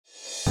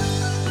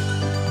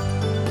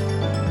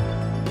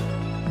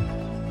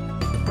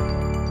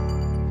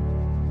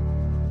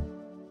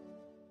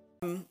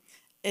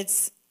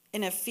It's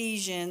in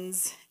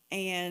Ephesians,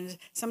 and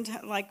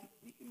sometimes, like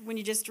when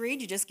you just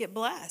read, you just get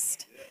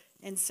blessed.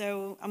 And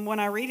so when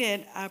I read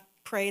it, I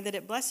pray that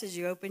it blesses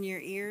you. Open your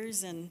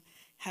ears and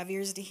have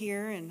ears to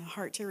hear and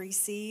heart to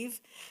receive.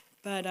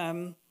 But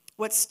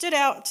what stood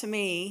out to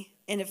me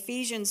in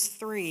Ephesians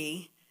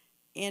 3,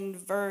 in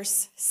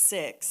verse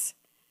 6,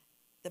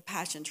 the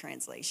Passion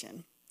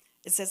Translation,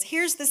 it says,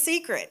 "Here's the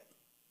secret.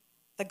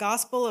 The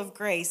gospel of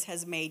grace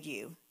has made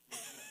you."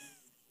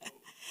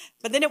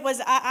 But then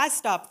I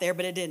stopped there,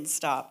 but it didn't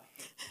stop.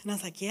 And I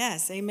was like,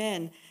 yes,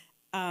 amen.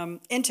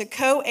 Into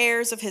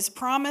co-heirs of his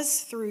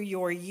promise through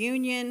your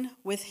union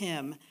with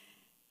him.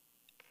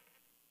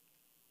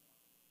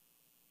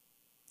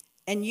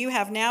 And you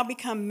have now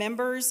become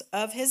members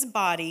of his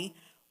body,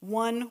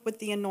 one with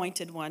the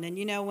anointed one. And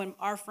when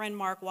our friend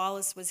Mark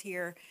Wallace was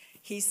here,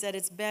 he said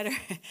it's better,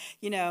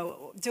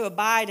 to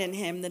abide in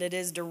him than it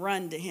is to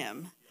run to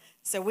him.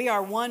 So we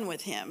are one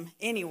with him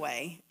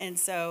anyway. And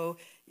so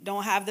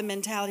don't have the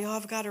mentality,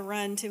 I've got to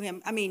run to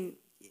him. I mean,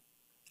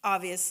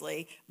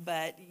 obviously,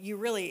 but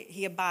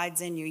he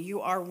abides in you.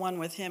 You are one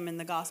with him. In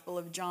the Gospel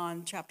of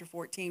John, chapter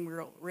 14,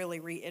 really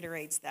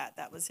reiterates that.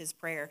 That was his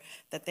prayer,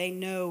 that they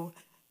know,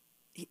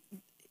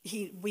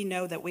 we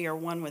know that we are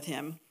one with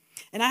him.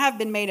 And I have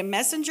been made a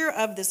messenger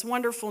of this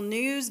wonderful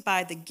news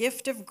by the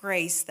gift of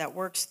grace that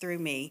works through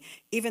me.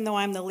 Even though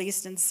I'm the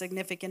least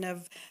insignificant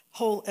of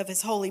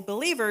his holy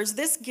believers,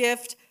 this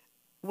gift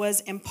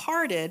was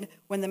imparted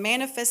when the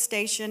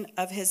manifestation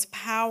of his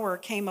power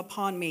came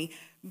upon me.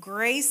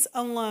 Grace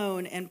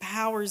alone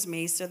empowers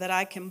me so that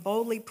I can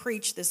boldly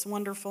preach this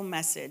wonderful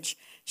message,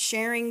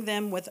 sharing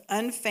them with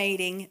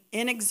unfading,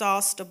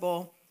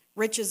 inexhaustible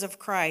riches of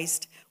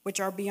Christ, which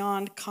are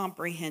beyond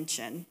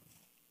comprehension.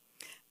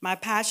 My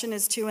passion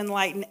is to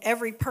enlighten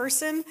every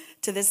person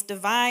to this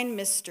divine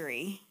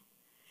mystery.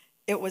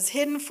 It was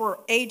hidden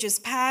for ages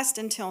past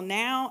until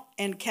now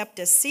and kept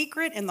a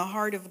secret in the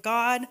heart of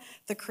God,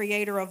 the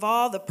creator of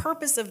all. The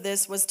purpose of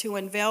this was to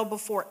unveil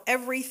before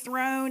every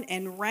throne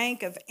and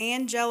rank of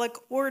angelic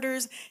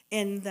orders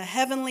in the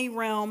heavenly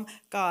realm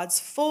God's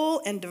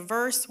full and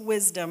diverse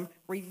wisdom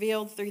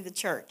revealed through the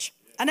church.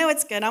 I know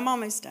it's good. I'm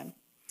almost done.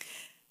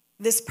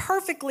 This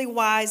perfectly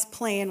wise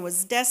plan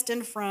was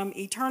destined from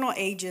eternal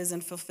ages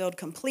and fulfilled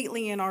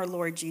completely in our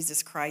Lord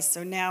Jesus Christ.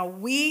 So now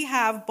we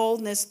have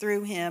boldness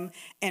through him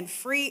and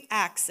free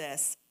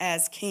access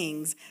as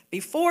kings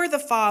before the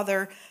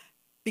Father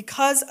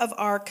because of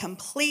our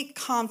complete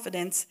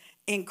confidence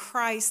in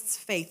Christ's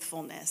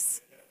faithfulness.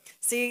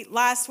 See,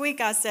 last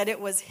week I said it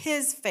was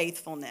his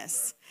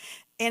faithfulness.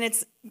 And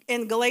it's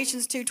in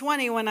Galatians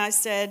 2:20 when I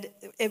said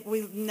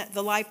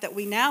the life that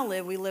we now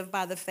live, we live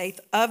by the faith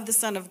of the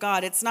Son of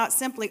God. It's not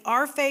simply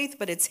our faith,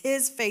 but it's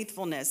his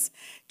faithfulness.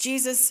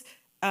 Jesus,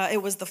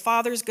 it was the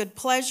Father's good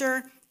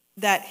pleasure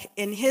that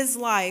in his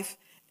life,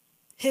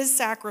 his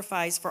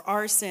sacrifice for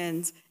our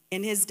sins,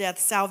 in his death,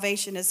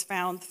 salvation is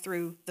found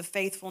through the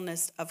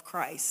faithfulness of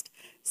Christ.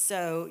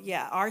 So,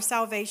 yeah, our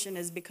salvation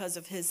is because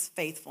of his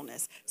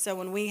faithfulness. So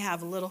when we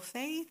have little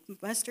faith,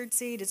 mustard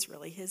seed, it's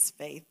really his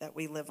faith that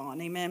we live on.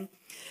 Amen.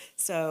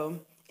 So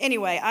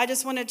anyway, I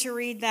just wanted to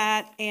read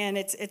that, and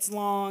it's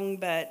long,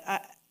 but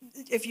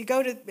if you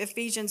go to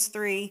Ephesians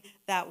 3,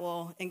 that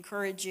will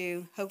encourage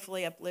you,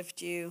 hopefully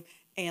uplift you,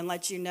 and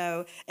let you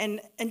know.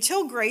 And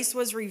until grace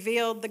was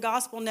revealed, the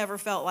gospel never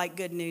felt like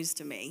good news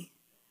to me,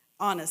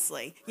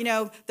 honestly.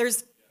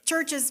 There's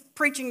churches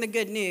preaching the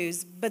good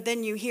news, but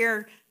then you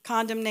hear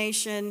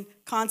condemnation,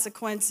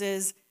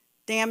 consequences,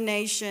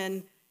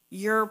 damnation,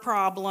 your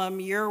problem,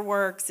 your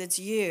works, it's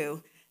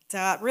you. So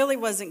it really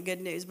wasn't good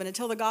news. But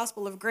until the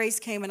gospel of grace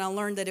came and I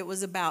learned that it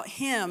was about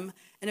him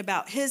and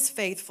about his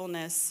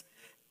faithfulness,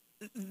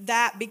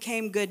 that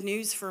became good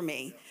news for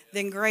me.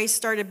 Then grace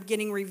started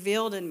getting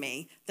revealed in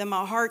me. Then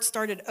my heart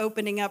started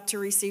opening up to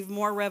receive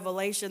more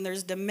revelation.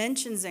 There's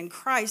dimensions in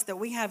Christ that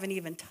we haven't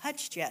even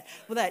touched yet.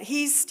 Well, that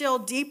he's still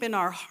deep in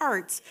our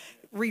hearts,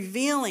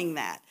 revealing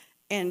that.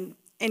 And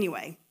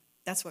anyway,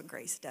 that's what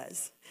grace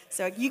does.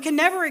 So you can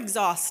never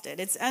exhaust it.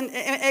 It's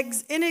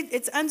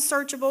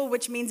unsearchable,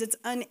 which means it's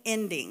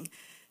unending.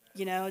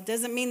 It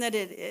doesn't mean that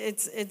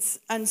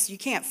you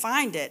can't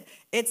find it.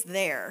 It's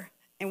there.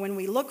 And when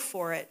we look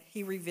for it,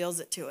 he reveals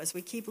it to us.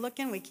 We keep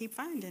looking, we keep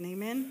finding.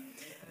 Amen.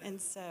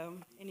 And so,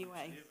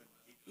 anyway,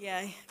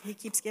 yeah, he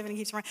keeps giving, he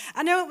keeps running.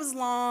 I know it was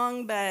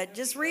long, but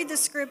just read the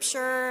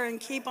scripture and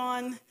keep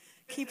on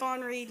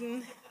reading.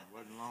 It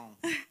wasn't long.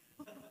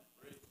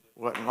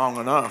 Wasn't long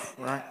enough,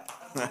 right?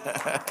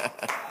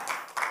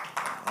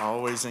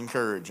 Always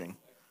encouraging.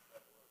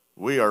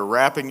 We are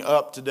wrapping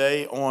up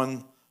today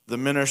on the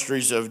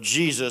ministries of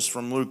Jesus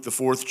from Luke, the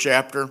 4th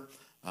chapter.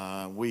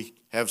 We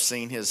have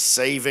seen his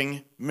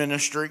saving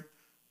ministry,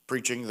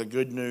 preaching the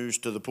good news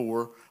to the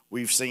poor.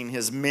 We've seen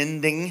his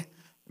mending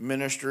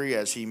ministry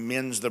as he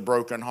mends the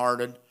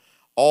brokenhearted,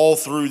 all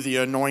through the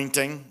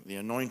anointing. The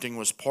anointing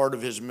was part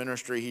of his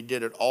ministry. He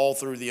did it all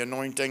through the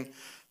anointing.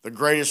 The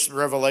greatest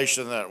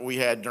revelation that we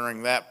had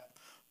during that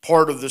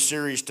part of the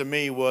series to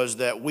me was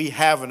that we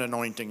have an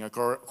anointing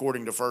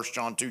according to 1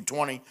 John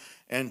 2:20,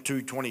 and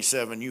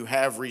 2:27. You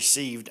have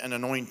received an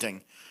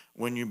anointing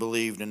when you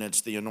believed, and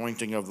it's the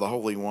anointing of the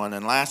Holy One.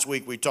 And last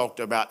week we talked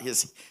about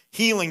his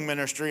healing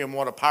ministry, and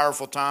what a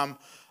powerful time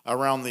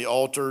around the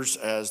altars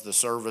as the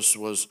service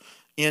was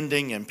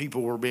ending and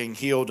people were being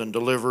healed and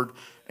delivered.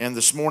 And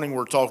this morning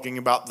we're talking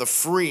about the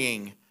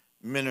freeing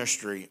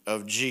ministry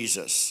of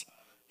Jesus.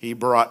 He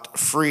brought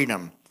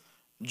freedom.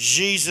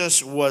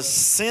 Jesus was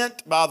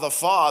sent by the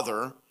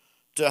Father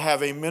to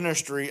have a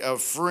ministry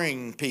of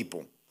freeing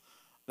people.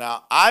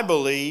 Now, I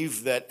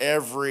believe that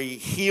every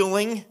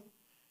healing,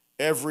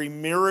 every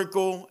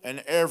miracle, and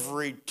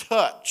every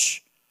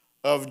touch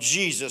of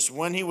Jesus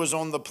when he was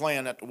on the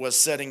planet was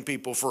setting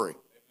people free.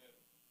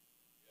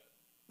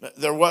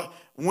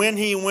 When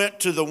he went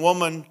to the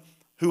woman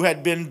who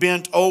had been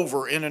bent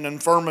over in an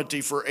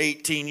infirmity for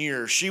 18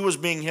 years, she was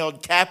being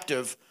held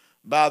captive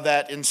by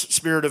that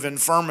spirit of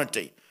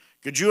infirmity.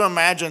 Could you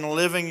imagine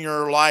living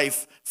your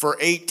life for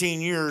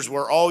 18 years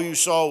where all you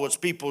saw was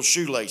people's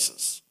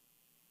shoelaces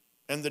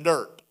and the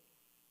dirt?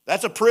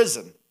 That's a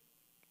prison.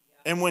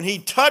 And when he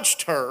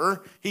touched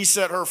her, he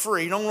set her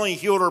free. He not only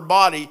healed her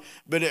body,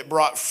 but it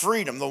brought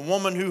freedom. The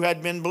woman who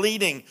had been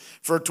bleeding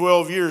for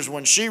 12 years,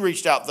 when she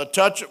reached out,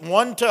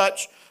 one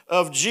touch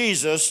of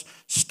Jesus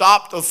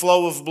stopped the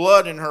flow of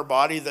blood in her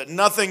body, that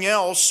nothing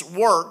else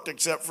worked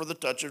except for the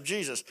touch of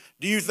Jesus.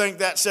 Do you think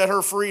that set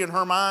her free in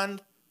her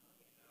mind?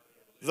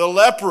 The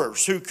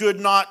lepers who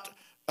could not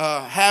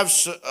have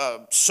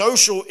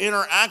social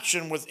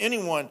interaction with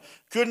anyone,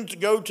 couldn't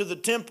go to the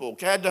temple,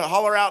 had to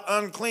holler out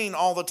unclean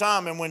all the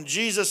time. And when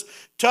Jesus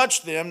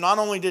touched them, not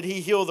only did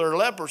he heal their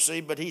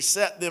leprosy, but he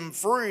set them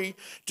free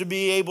to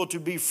be able to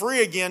be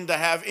free again, to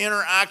have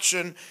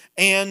interaction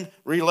and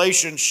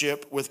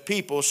relationship with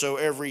people. So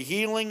every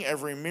healing,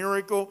 every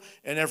miracle,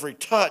 and every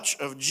touch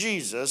of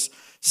Jesus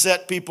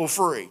set people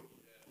free.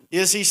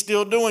 Is he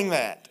still doing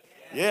that?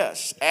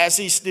 Yes. As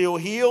he still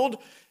healed,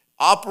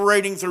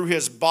 operating through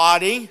his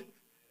body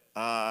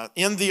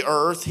in the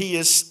earth, he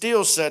is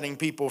still setting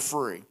people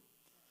free.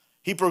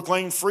 He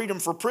proclaimed freedom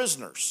for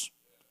prisoners.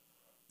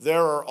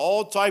 There are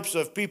all types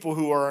of people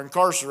who are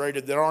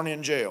incarcerated that aren't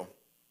in jail.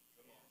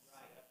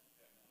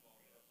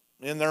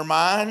 In their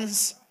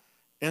minds,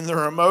 in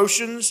their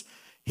emotions,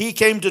 he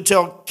came to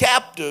tell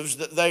captives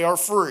that they are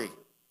free,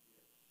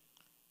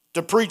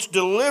 to preach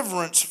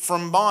deliverance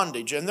from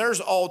bondage. And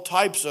there's all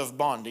types of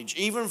bondage,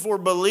 even for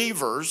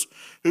believers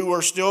who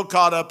are still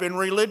caught up in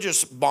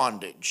religious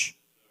bondage.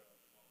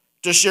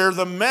 To share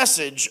the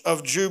message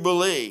of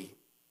Jubilee.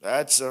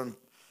 That's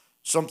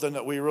something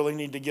that we really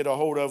need to get a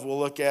hold of. We'll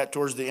look at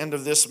towards the end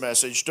of this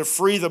message. To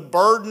free the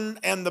burdened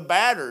and the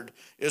battered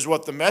is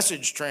what the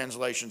Message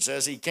translation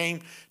says. He came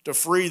to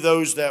free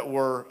those that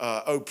were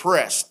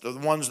oppressed, the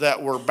ones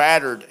that were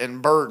battered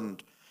and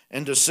burdened,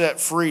 and to set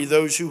free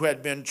those who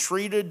had been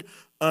treated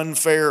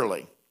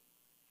unfairly.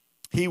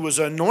 He was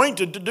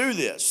anointed to do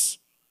this,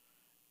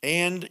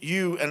 and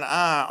you and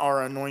I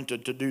are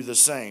anointed to do the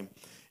same.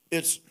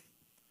 It's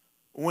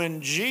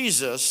when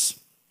Jesus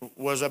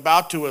was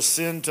about to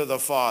ascend to the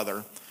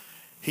Father,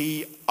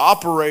 he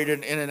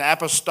operated in an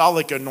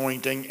apostolic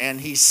anointing,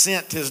 and he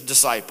sent his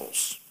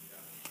disciples.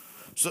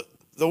 So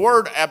the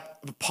word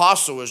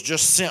apostle is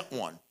just sent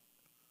one.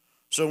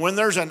 So when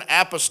there's an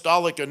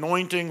apostolic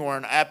anointing or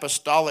an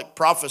apostolic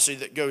prophecy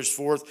that goes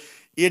forth,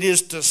 it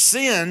is to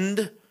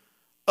send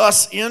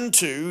us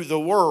into the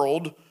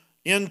world,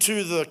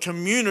 into the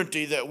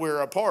community that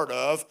we're a part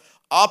of,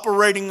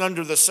 operating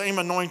under the same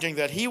anointing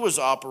that he was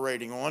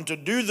operating on, to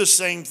do the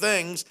same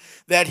things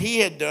that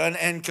he had done.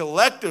 And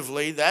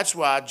collectively, that's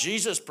why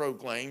Jesus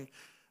proclaimed,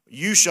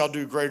 "You shall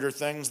do greater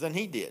things than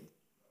he did."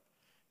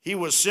 He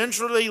was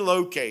centrally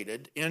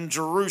located in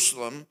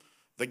Jerusalem,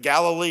 the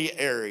Galilee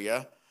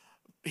area.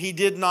 He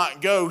did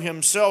not go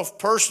himself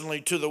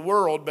personally to the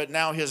world, but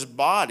now his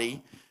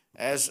body,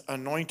 as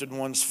anointed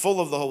ones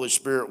full of the Holy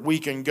Spirit, we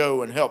can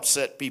go and help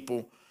set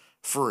people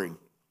free.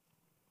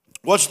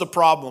 What's the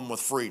problem with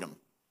freedom?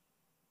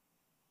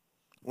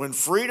 When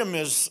freedom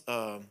is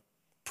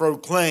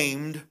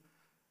proclaimed,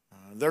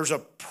 there's a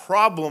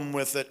problem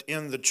with it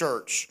in the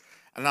church.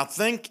 And I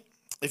think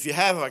if you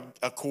have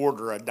a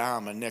quarter, a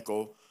dime, a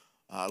nickel,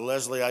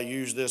 Leslie, I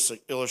used this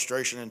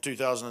illustration in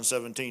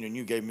 2017, and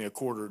you gave me a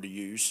quarter to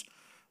use.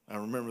 I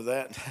remember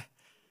that.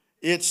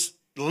 It's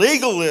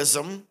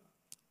legalism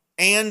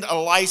and a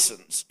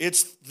license.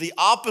 It's the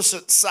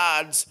opposite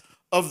sides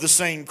of the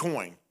same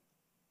coin.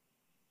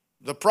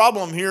 The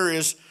problem here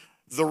is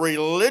the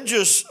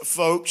religious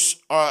folks,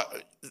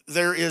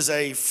 there is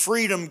a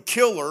freedom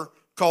killer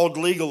called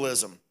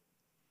legalism.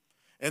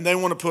 And they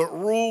want to put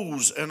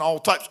rules and all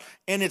types.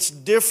 And it's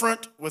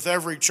different with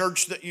every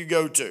church that you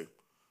go to.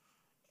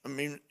 I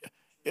mean,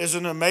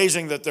 isn't it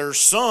amazing that there's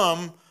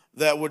some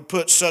that would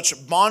put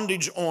such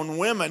bondage on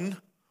women,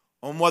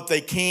 on what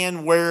they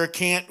can wear,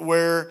 can't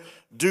wear,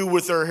 do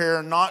with their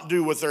hair, not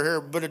do with their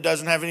hair, but it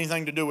doesn't have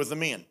anything to do with the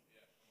men.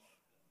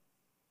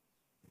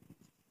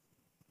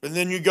 And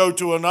then you go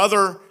to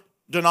another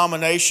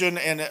denomination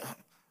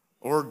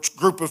or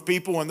group of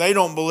people, and they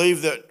don't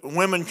believe that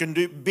women can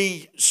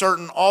be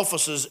certain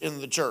offices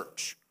in the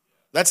church.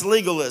 That's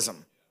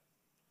legalism.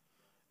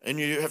 And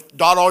you have to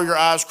dot all your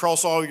I's,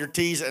 cross all your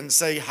T's, and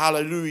say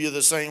hallelujah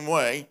the same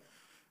way.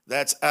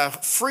 That's a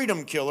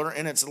freedom killer,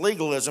 and it's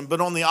legalism.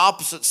 But on the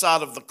opposite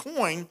side of the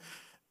coin,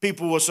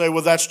 people will say,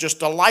 well, that's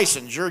just a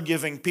license. You're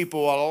giving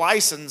people a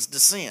license to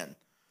sin.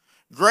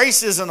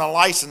 Grace isn't a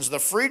license. The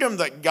freedom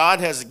that God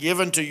has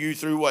given to you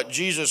through what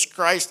Jesus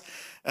Christ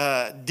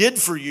did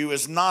for you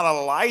is not a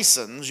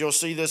license. You'll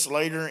see this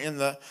later in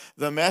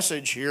the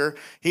message here.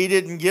 He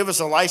didn't give us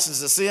a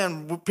license to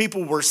sin.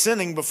 People were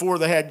sinning before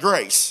they had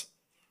grace.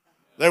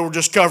 They were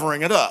just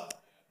covering it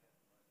up.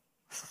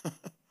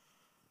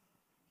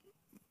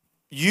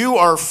 You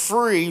are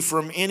free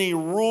from any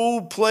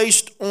rule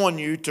placed on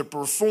you to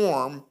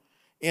perform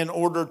in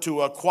order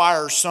to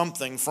acquire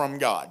something from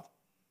God.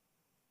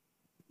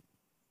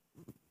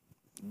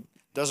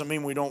 Doesn't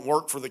mean we don't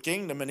work for the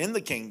kingdom and in the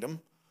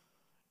kingdom.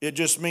 It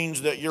just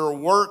means that your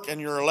work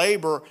and your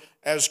labor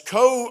as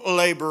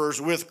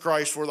co-laborers with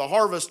Christ for the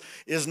harvest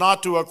is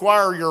not to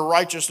acquire your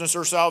righteousness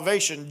or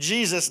salvation.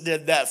 Jesus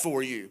did that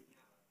for you.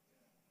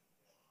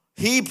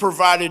 He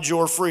provided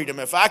your freedom.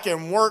 If I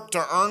can work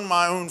to earn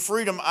my own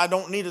freedom, I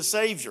don't need a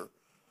Savior.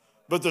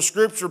 But the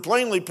Scripture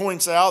plainly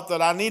points out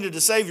that I needed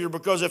a Savior,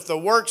 because if the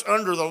works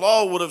under the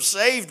law would have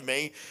saved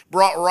me,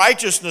 brought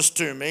righteousness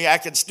to me, I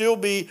could still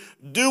be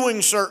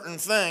doing certain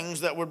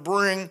things that would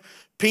bring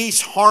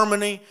peace,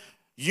 harmony,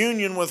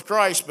 union with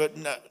Christ, but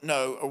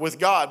with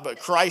God. But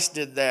Christ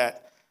did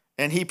that,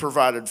 and He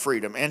provided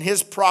freedom. And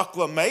His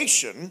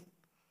proclamation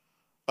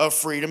of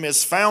freedom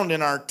is found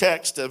in our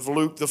text of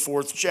Luke, the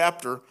 4th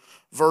chapter,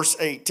 verse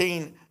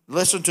 18.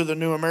 Listen to the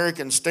New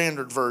American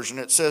Standard Version.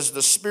 It says,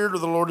 "The Spirit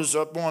of the Lord is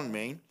upon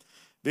me,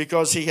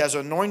 because He has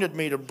anointed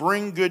me to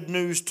bring good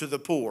news to the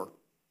poor.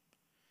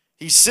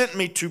 He sent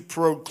me to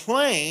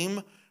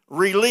proclaim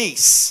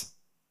release."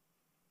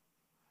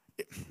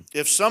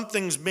 If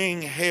something's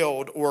being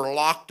held or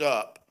locked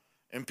up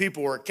and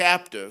people are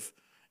captive,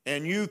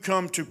 and you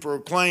come to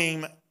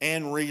proclaim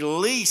and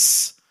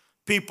release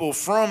people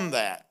from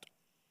that,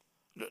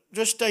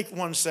 just take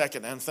 1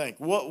 second and think,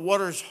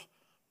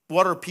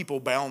 what are people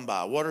bound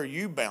by? What are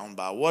you bound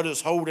by? What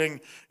is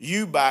holding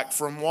you back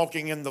from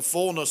walking in the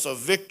fullness of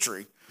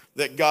victory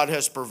that God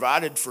has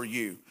provided for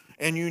you?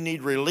 And you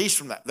need release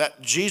from that.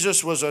 That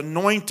Jesus was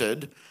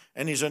anointed,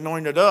 and He's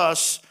anointed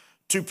us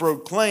to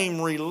proclaim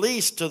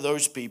release to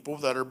those people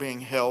that are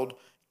being held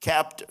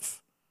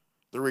captive,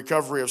 the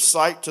recovery of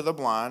sight to the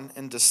blind,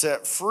 and to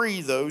set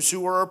free those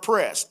who are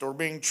oppressed or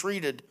being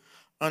treated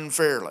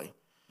unfairly.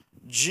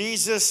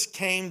 Jesus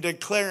came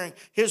declaring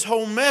His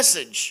whole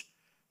message,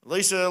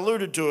 Lisa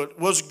alluded to it,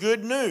 was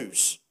good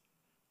news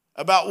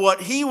about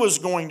what He was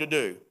going to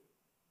do.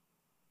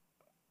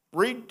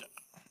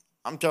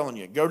 I'm telling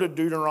you, go to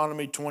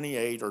Deuteronomy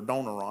 28 or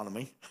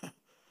Deuteronomy,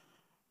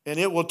 and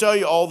it will tell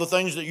you all the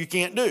things that you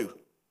can't do,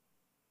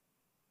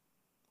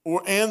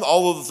 and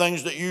all of the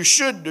things that you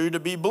should do to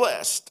be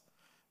blessed.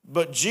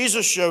 But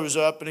Jesus shows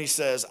up and He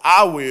says,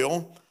 I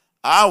will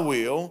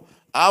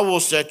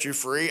set you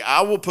free.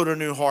 I will put a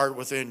new heart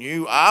within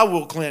you. I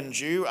will cleanse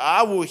you.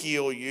 I will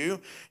heal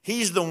you.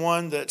 He's the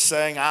one that's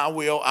saying, I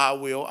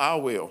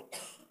will.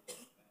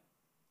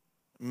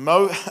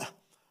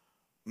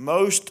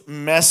 Most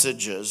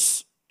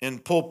messages in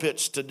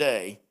pulpits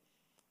today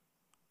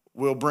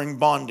will bring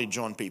bondage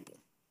on people.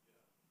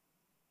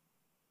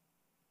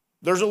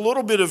 There's a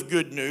little bit of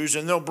good news,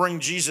 and they'll bring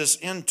Jesus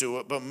into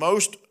it, but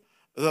most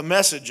of the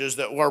messages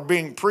that are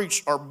being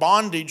preached are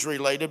bondage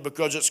related,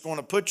 because it's going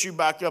to put you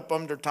back up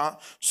under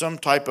some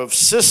type of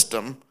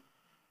system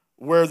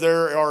where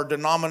there are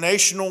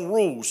denominational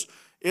rules.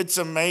 It's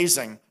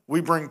amazing.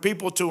 We bring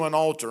people to an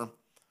altar,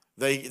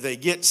 they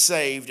get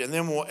saved, and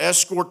then we'll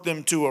escort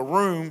them to a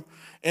room.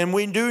 And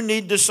we do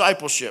need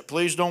discipleship.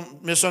 Please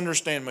don't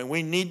misunderstand me.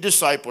 We need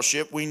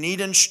discipleship. We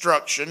need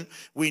instruction.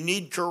 We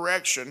need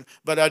correction.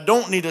 But I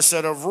don't need a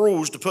set of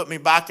rules to put me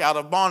back out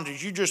of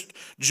bondage. You just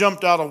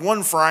jumped out of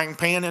one frying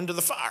pan into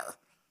the fire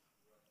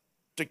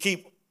to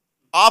keep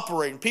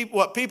operating.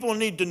 What people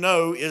need to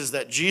know is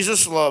that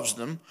Jesus loves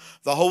them.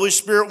 The Holy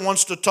Spirit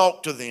wants to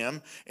talk to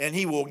them, and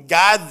He will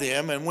guide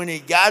them. And when He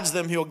guides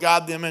them, He'll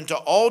guide them into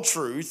all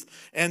truth,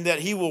 and that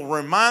He will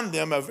remind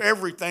them of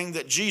everything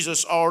that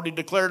Jesus already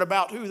declared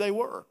about who they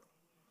were.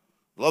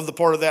 Love the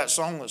part of that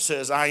song that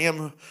says, I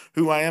am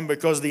who I am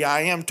because the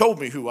I am told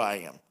me who I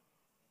am.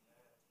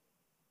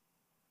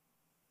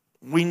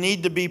 We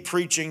need to be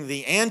preaching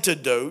the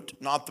antidote,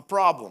 not the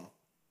problem.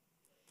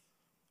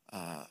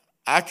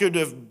 I could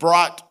have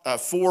brought a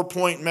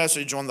 4-point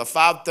message on the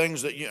 5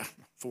 things that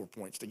 4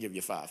 points to give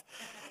you 5.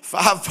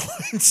 5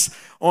 points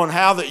on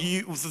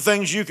the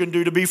things you can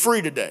do to be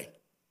free today.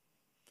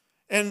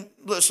 And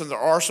listen, there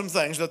are some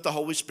things that the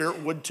Holy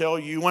Spirit would tell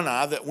you and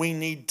I that we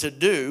need to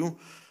do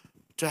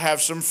to have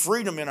some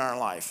freedom in our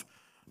life.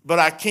 But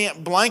I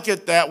can't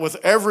blanket that with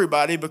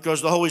everybody,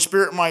 because the Holy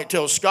Spirit might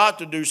tell Scott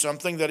to do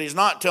something that He's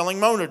not telling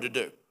Mona to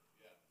do,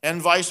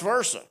 and vice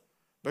versa.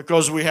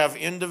 Because we have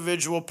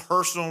individual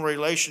personal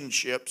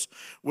relationships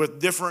with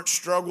different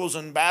struggles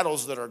and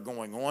battles that are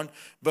going on.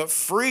 But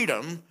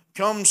freedom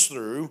comes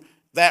through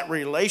that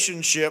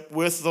relationship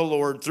with the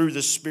Lord through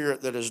the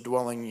Spirit that is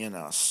dwelling in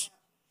us.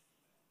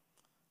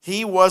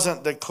 He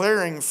wasn't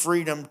declaring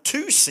freedom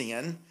to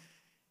sin.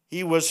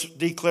 He was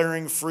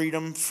declaring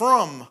freedom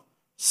from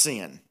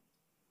sin.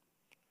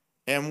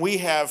 And we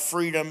have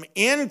freedom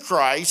in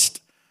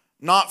Christ,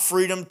 not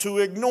freedom to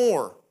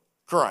ignore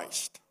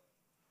Christ.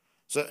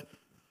 So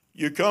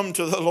you come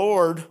to the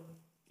Lord,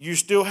 you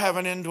still have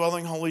an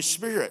indwelling Holy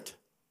Spirit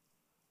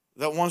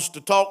that wants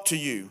to talk to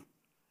you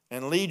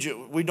and lead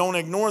you. We don't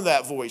ignore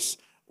that voice.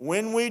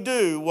 When we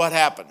do, what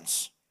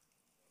happens?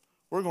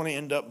 We're going to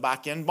end up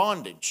back in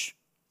bondage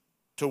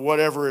to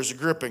whatever is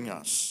gripping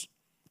us.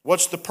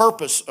 What's the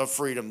purpose of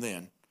freedom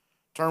then?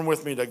 Turn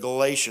with me to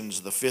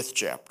Galatians, the 5th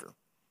chapter.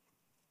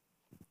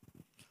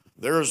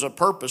 There is a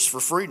purpose for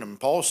freedom,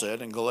 Paul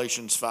said in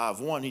Galatians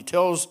 5:1. He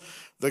tells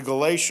the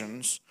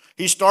Galatians,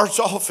 he starts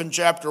off in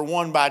chapter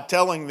 1 by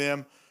telling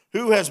them,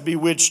 who has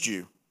bewitched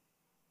you?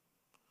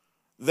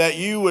 That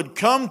you would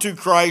come to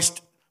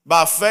Christ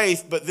by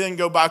faith, but then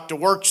go back to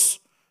works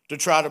to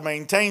try to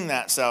maintain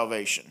that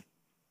salvation.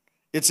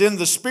 It's in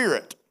the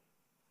Spirit.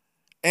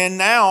 And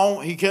now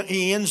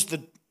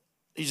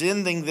he's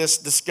ending this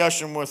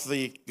discussion with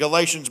the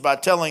Galatians by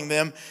telling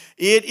them,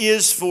 it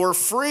is for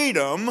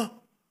freedom,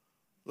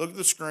 look at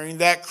the screen,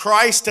 that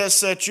Christ has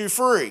set you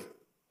free.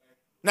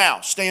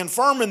 Now, stand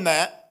firm in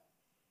that.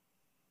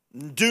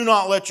 Do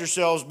not let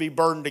yourselves be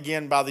burdened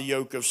again by the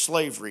yoke of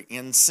slavery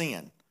in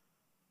sin.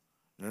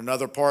 In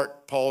another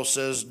part, Paul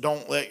says,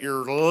 don't let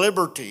your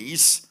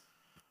liberties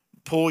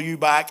pull you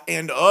back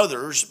and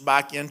others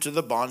back into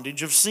the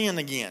bondage of sin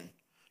again.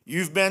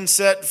 You've been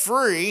set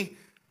free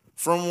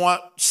from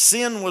what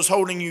sin was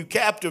holding you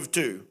captive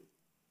to.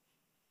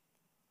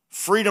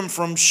 Freedom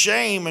from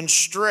shame and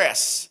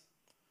stress.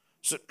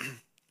 So,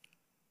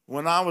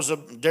 when I was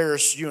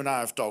Darius, you and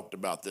I have talked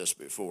about this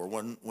before.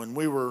 When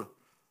we were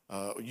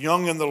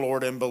young in the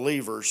Lord and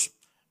believers,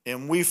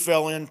 and we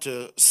fell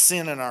into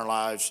sin in our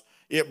lives,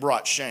 it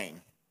brought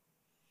shame.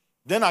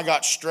 Then I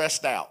got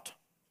stressed out.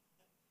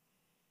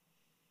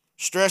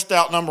 Stressed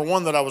out, number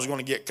one, that I was going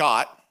to get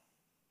caught.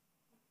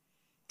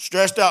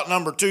 Stressed out,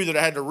 number two, that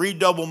I had to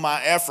redouble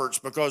my efforts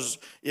because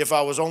if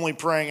I was only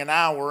praying an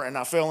hour and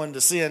I fell into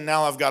sin,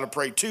 now I've got to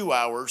pray 2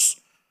 hours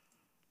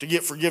to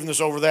get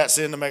forgiveness over that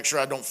sin to make sure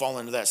I don't fall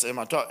into that sin.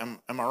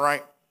 Am I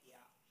right?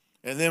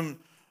 Yeah. And then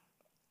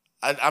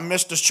I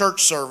missed a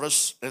church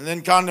service, and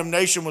then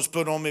condemnation was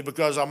put on me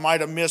because I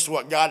might have missed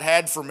what God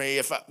had for me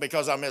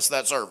because I missed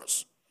that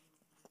service.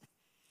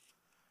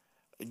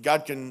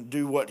 God can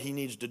do what he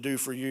needs to do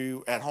for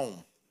you at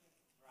home.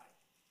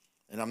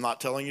 And I'm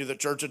not telling you that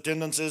church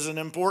attendance isn't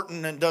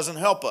important and doesn't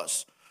help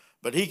us.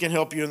 But he can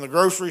help you in the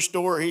grocery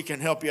store. He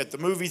can help you at the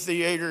movie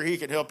theater. He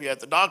can help you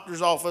at the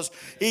doctor's office.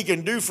 He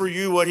can do for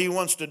you what he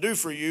wants to do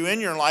for you in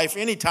your life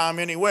anytime,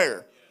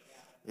 anywhere.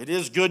 It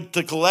is good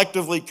to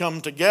collectively come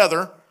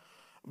together.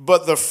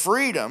 But the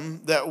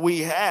freedom that we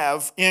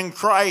have in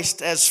Christ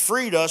has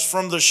freed us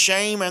from the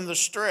shame and the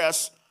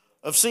stress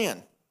of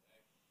sin.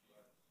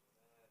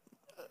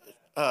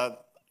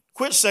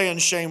 Quit saying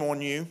shame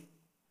on you.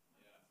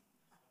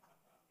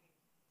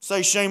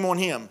 Say shame on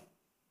him.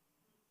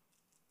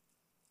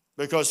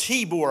 Because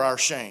he bore our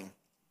shame.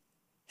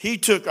 He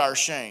took our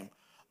shame.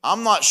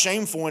 I'm not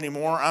shameful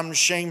anymore. I'm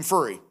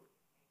shame-free.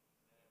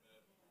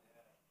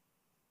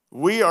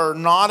 We are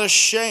not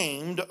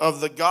ashamed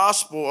of the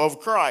gospel of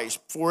Christ,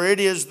 for it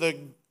is the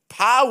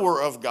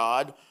power of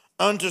God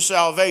unto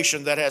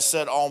salvation that has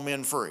set all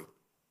men free.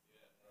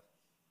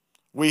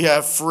 We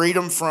have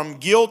freedom from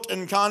guilt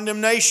and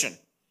condemnation.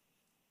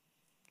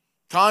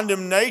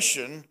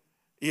 Condemnation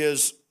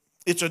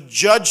it's a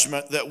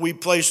judgment that we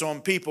place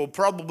on people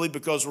probably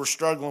because we're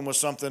struggling with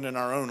something in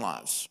our own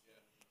lives.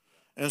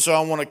 And so I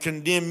want to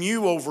condemn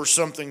you over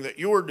something that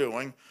you're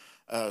doing.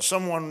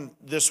 Someone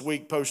this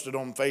week posted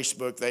on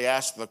Facebook, they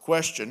asked the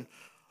question,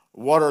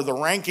 what are the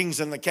rankings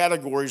and the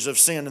categories of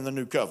sin in the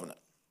new covenant?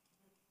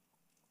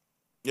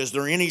 Is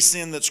there any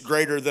sin that's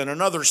greater than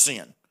another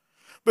sin?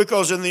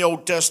 Because in the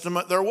Old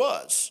Testament there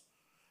was.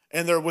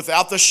 And there,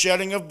 without the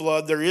shedding of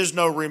blood, there is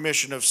no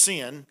remission of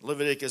sin,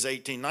 Leviticus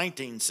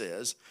 18:19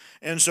 says.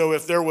 And so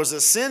if there was a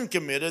sin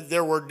committed,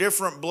 there were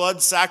different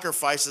blood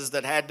sacrifices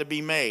that had to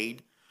be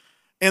made.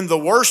 And the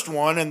worst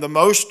one and the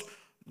most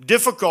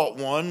difficult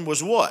one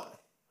was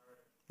what?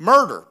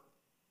 Murder.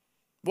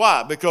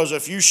 Why? Because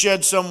if you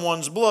shed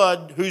someone's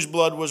blood, whose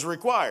blood was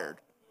required?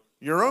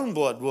 Your own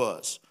blood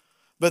was.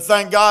 But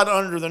thank God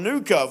under the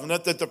new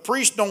covenant that the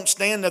priest don't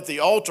stand at the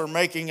altar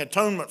making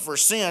atonement for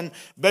sin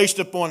based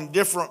upon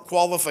different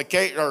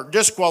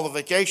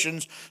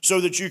disqualifications so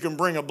that you can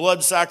bring a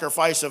blood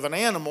sacrifice of an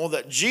animal,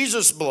 that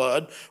Jesus'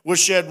 blood was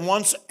shed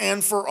once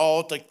and for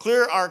all to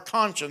clear our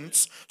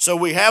conscience so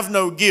we have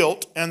no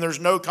guilt and there's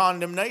no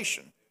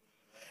condemnation.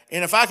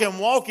 And if I can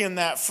walk in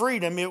that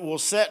freedom, it will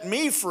set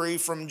me free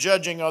from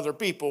judging other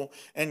people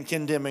and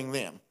condemning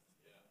them.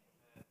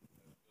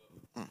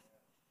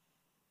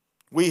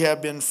 We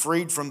have been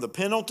freed from the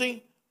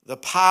penalty, the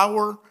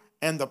power,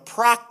 and the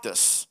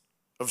practice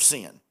of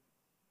sin.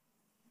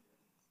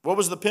 What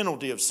was the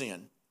penalty of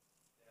sin?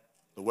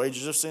 The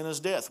wages of sin is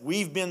death.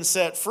 We've been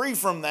set free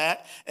from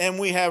that, and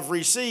we have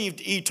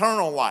received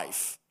eternal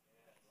life.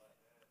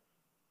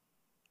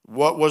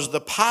 What was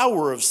the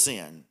power of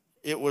sin?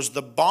 It was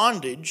the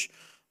bondage.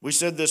 We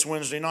said this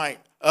Wednesday night.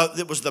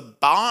 It was the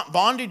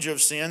bondage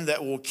of sin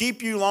that will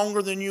keep you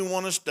longer than you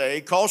want to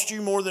stay, cost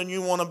you more than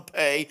you want to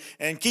pay,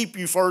 and take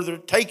you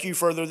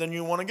further than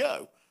you want to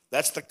go.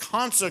 That's the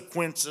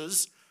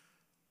consequences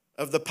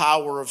of the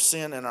power of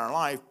sin in our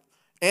life.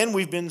 And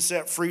we've been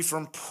set free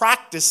from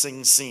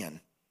practicing sin.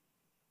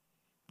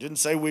 Didn't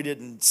say we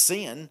didn't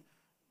sin,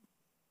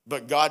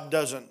 but God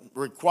doesn't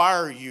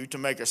require you to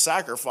make a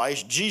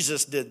sacrifice.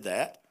 Jesus did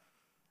that.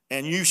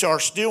 And you are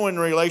still in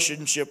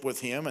relationship with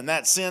him, and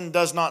that sin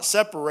does not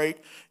separate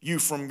you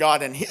from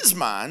God in his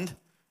mind.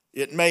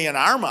 It may in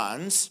our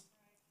minds,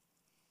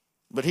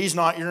 but he's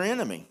not your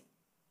enemy.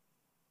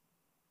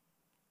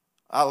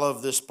 I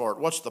love this part.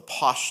 What's the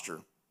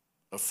posture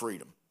of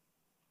freedom?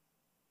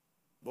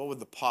 What would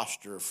the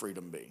posture of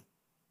freedom be?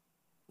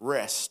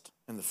 Rest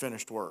in the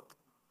finished work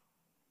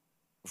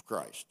of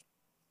Christ.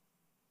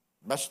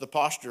 That's the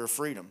posture of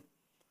freedom.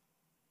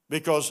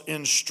 Because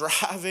in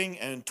striving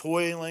and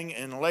toiling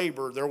and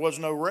labor, there was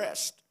no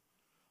rest.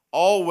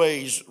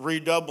 Always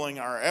redoubling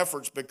our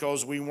efforts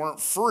because we weren't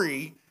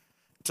free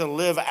to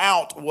live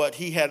out what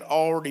he had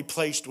already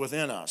placed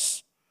within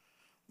us.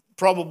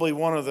 Probably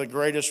one of the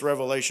greatest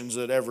revelations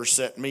that ever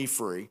set me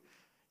free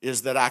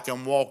is that I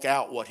can walk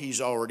out what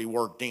he's already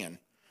worked in,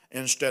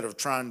 instead of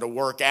trying to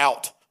work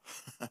out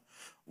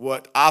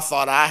what I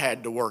thought I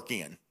had to work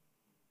in.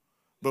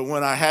 But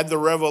when I had the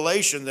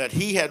revelation that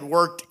he had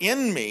worked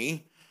in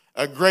me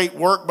a great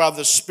work by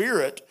the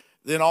Spirit,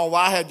 then all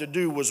I had to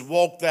do was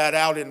walk that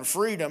out in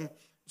freedom.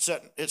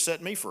 It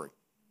set me free.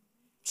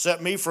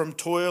 Set me from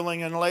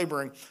toiling and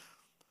laboring.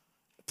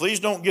 Please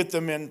don't get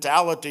the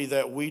mentality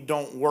that we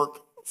don't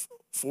work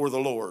for the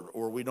Lord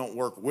or we don't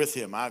work with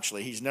him.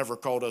 Actually, he's never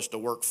called us to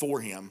work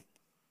for him.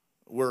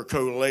 We're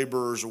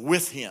co-laborers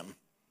with him.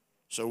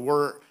 So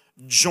we're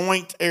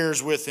joint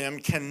heirs with him,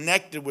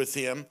 connected with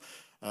him.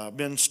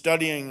 Been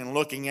studying and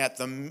looking at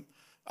them.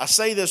 I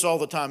say this all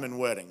the time in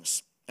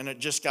weddings, and it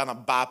just kind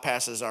of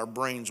bypasses our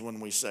brains when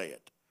we say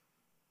it.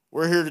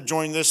 We're here to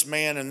join this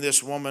man and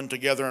this woman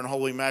together in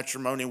holy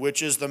matrimony,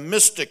 which is the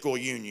mystical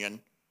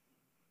union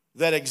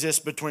that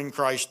exists between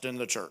Christ and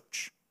the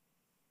church.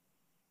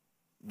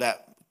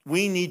 That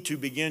we need to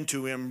begin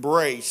to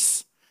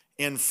embrace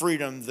in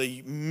freedom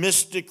the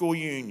mystical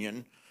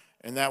union,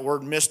 and that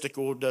word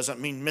mystical doesn't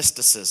mean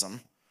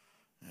mysticism.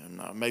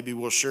 And maybe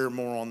we'll share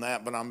more on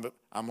that, but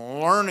I'm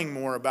learning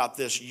more about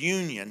this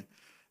union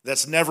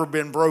that's never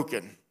been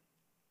broken.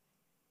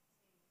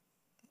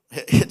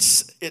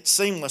 It's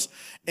seamless.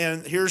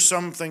 And here's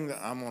something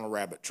that I'm on a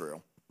rabbit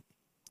trail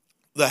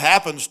that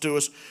happens to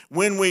us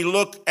when we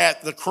look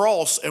at the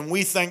cross and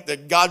we think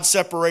that God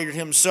separated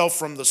himself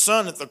from the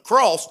Son at the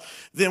cross.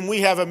 Then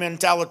we have a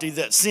mentality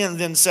that sin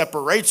then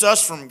separates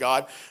us from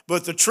God.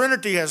 But the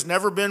Trinity has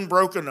never been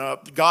broken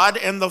up. God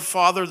and the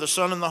Father, the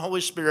Son, and the Holy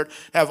Spirit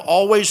have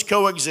always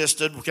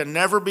coexisted, can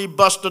never be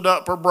busted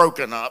up or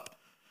broken up.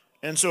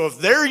 And so if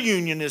their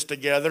union is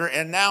together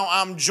and now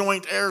I'm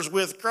joint heirs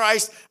with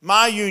Christ,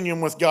 my union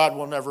with God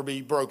will never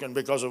be broken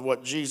because of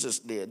what Jesus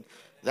did.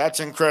 That's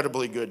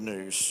incredibly good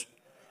news.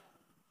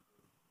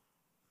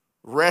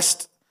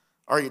 Rest.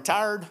 Are you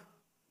tired?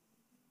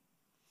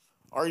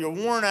 Are you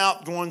worn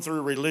out going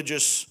through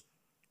religious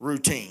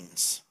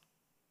routines?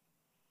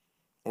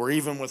 Or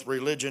even with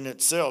religion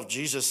itself,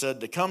 Jesus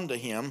said to come to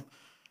him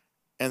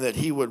and that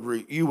you would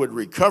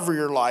recover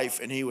your life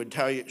and he would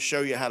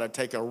show you how to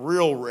take a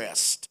real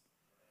rest.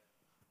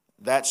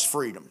 That's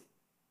freedom.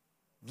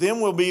 Then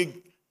we'll be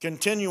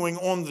continuing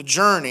on the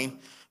journey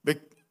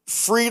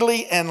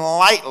freely and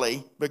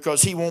lightly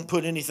because he won't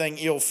put anything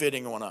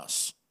ill-fitting on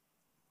us.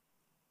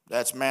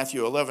 That's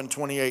Matthew 11,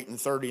 28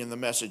 and 30 in the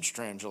Message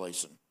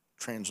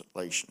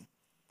translation.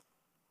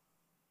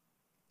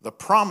 The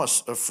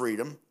promise of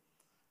freedom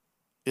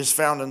is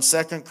found in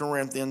 2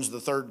 Corinthians, the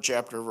 3rd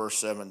chapter, verse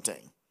 17.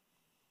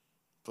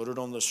 Put it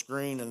on the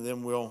screen and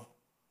then we'll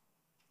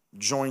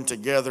join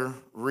together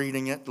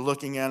reading it,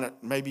 looking at it.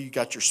 Maybe you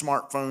got your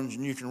smartphones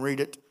and you can read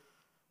it.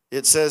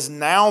 It says,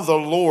 "Now the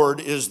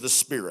Lord is the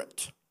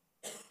Spirit.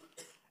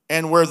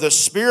 And where the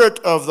Spirit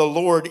of the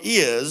Lord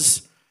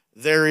is,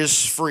 there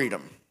is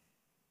freedom."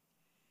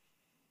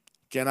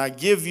 Can I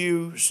give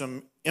you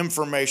some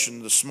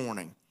information this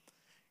morning?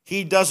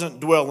 He doesn't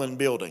dwell in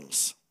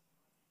buildings.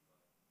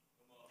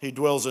 He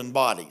dwells in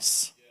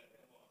bodies.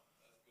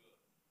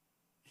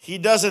 He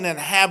doesn't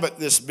inhabit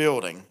this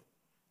building.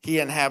 He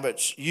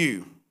inhabits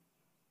you.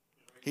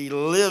 He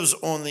lives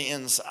on the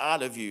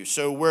inside of you.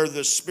 So where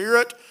the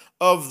Spirit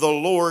of the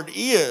Lord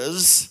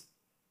is,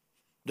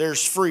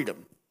 there's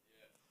freedom.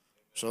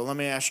 So let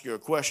me ask you a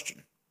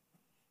question.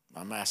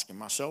 I'm asking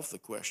myself the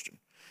question.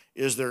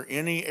 Is there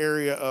any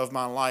area of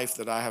my life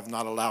that I have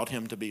not allowed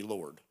him to be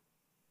Lord?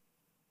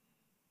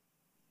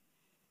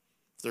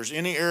 If there's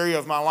any area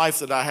of my life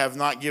that I have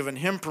not given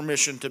him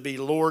permission to be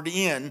Lord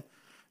in,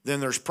 then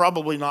there's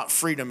probably not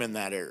freedom in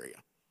that area.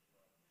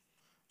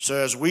 So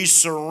as we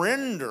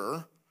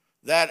surrender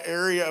that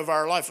area of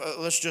our life,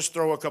 let's just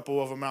throw a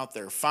couple of them out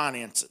there.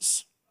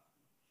 Finances.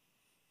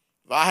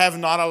 If I have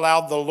not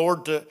allowed the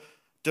Lord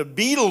to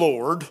be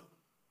Lord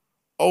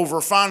over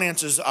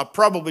finances, I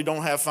probably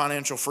don't have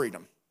financial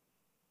freedom.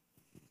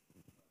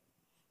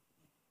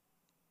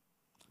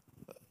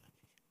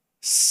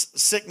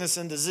 Sickness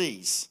and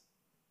disease.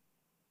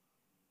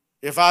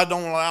 If I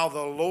don't allow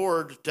the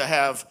Lord to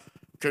have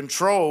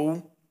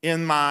control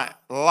in my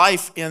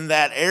life in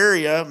that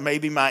area,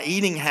 maybe my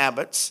eating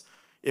habits,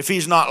 if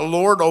He's not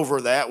Lord over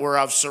that, where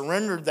I've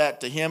surrendered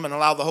that to Him and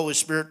allowed the Holy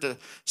Spirit to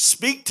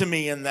speak to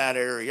me in that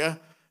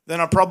area,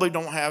 then I probably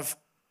don't have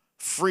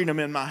freedom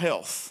in my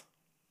health.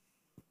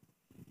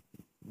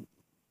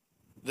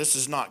 This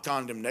is not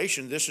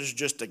condemnation. This is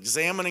just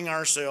examining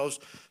ourselves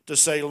to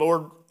say,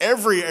 Lord,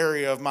 every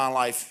area of my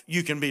life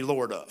you can be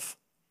Lord of.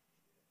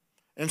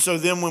 And so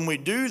then when we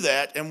do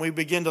that and we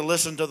begin to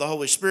listen to the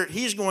Holy Spirit,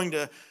 He's going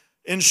to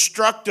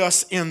instruct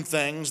us in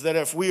things that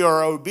if we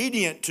are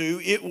obedient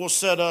to, it will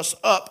set us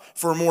up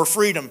for more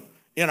freedom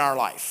in our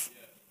life.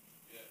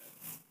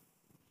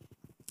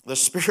 The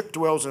Spirit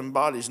dwells in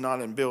bodies,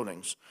 not in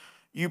buildings.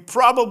 You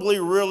probably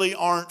really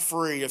aren't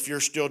free if you're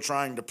still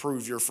trying to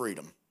prove your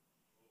freedom.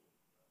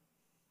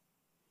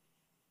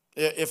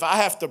 If I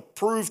have to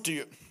prove to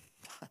you,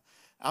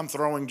 I'm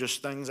throwing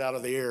just things out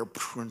of the air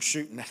and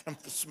shooting at them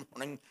this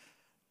morning.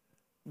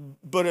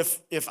 But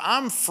if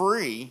I'm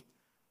free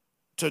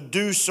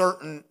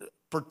to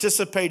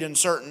participate in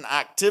certain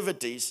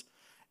activities,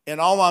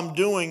 and all I'm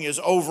doing is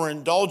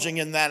overindulging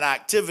in that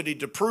activity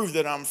to prove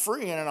that I'm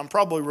free, and I'm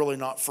probably really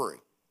not free.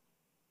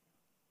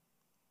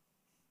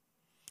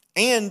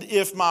 And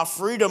if my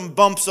freedom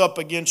bumps up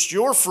against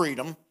your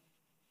freedom,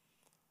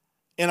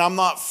 and I'm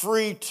not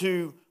free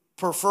to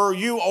prefer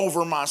you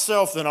over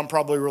myself, then I'm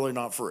probably really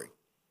not free.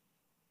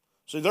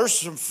 So there's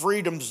some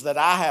freedoms that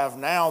I have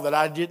now that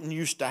I didn't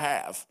used to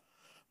have.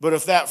 But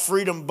if that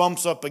freedom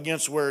bumps up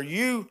against where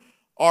you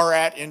are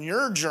at in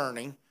your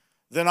journey,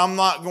 then I'm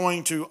not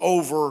going to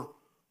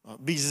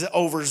be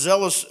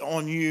overzealous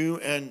on you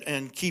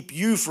and keep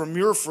you from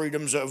your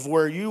freedoms of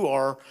where you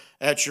are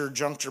at your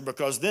juncture,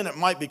 because then it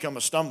might become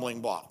a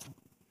stumbling block.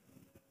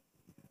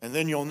 And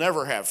then you'll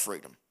never have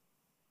freedom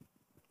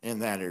in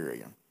that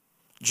area.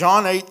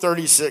 John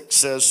 8:36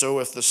 says, so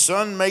if the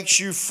Son makes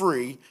you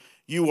free,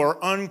 you are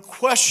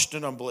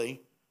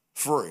unquestionably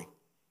free.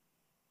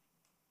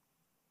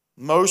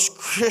 Most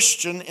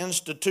Christian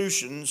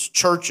institutions,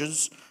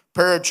 churches,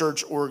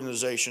 parachurch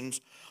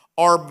organizations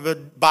are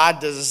by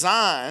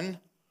design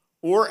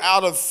or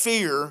out of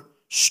fear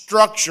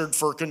structured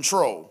for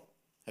control.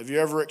 Have you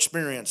ever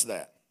experienced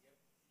that?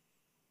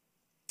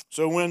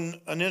 So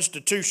when an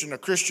institution, a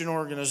Christian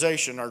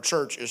organization or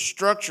church is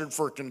structured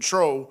for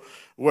control,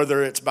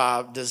 whether it's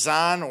by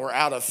design or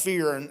out of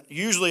fear, and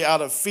usually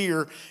out of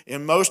fear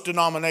in most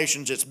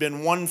denominations, it's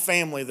been one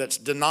family that's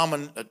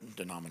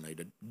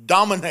dominated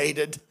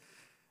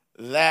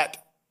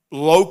that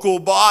local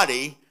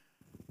body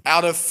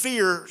out of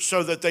fear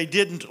so that they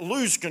didn't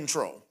lose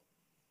control.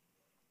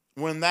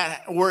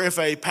 Or if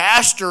a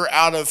pastor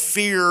out of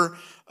fear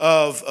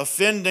of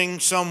offending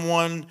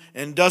someone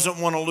and doesn't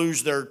want to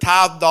lose their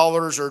tithe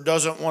dollars or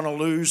doesn't want to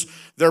lose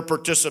their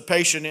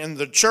participation in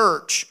the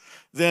church,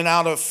 then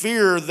out of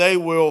fear they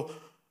will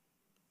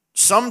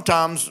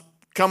sometimes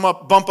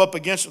bump up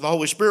against it. The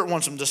Holy Spirit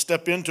wants them to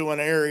step into an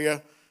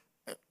area,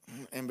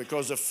 and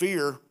because of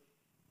fear,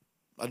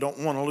 I don't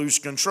want to lose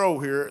control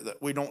here,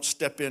 that we don't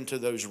step into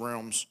those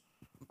realms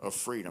of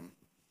freedom.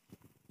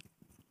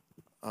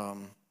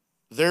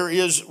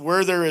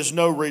 Where there is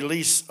no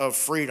release of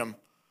freedom,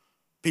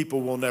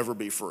 people will never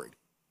be free.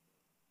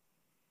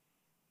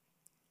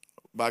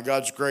 By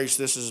God's grace,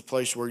 this is a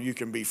place where you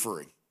can be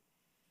free.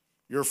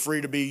 You're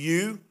free to be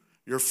you.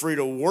 You're free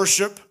to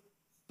worship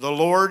the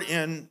Lord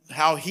in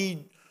how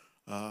He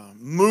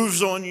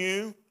moves on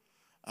you.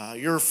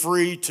 You're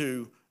free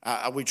to,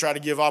 we try to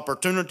give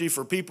opportunity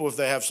for people if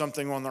they have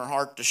something on their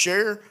heart to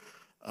share.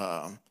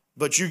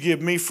 But you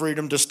give me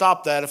freedom to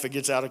stop that if it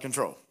gets out of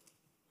control.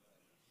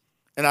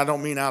 And I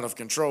don't mean out of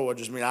control, I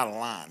just mean out of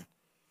line.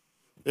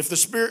 If the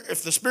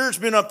Spirit's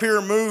been up here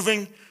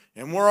moving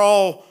and we're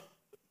all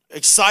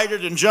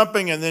excited and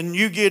jumping, and then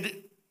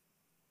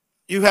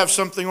you have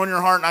something on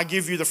your heart and I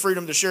give you the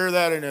freedom to share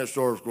that, and it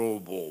starts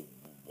going,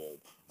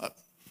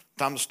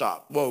 time to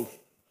stop. Whoa.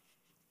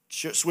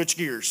 Switch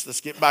gears.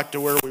 Let's get back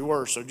to where we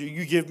were. So do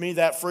you give me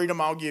that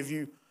freedom, I'll give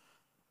you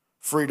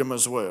freedom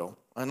as well.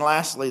 And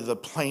lastly, the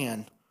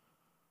plan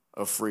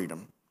of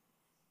freedom.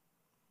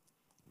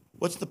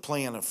 What's the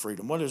plan of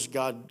freedom? What does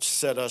God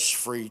set us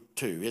free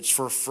to? It's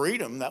for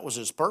freedom. That was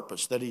His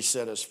purpose, that He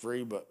set us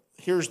free. But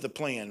here's the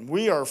plan.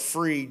 We are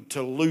freed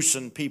to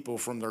loosen people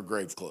from their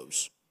grave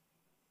clothes,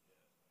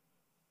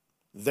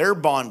 their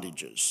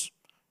bondages.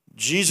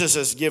 Jesus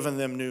has given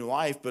them new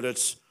life,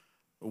 but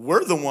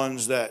we're the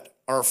ones that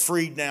are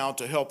freed now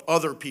to help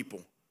other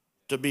people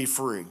to be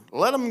free.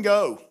 Let them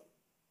go.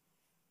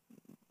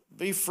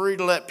 Be free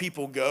to let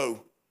people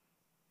go.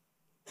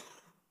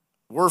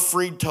 We're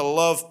freed to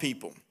love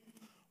people.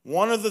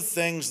 one of the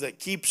things that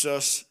keeps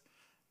us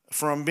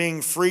from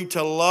being free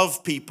to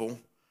love people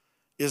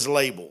is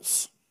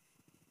labels.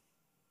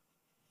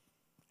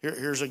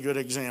 Here's a good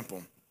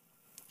example.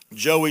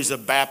 Joey's a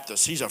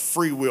Baptist. He's a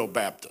free will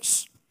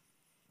Baptist.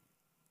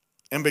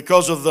 And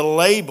because of the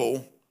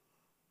label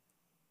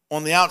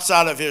on the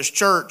outside of his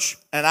church,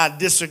 and I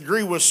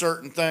disagree with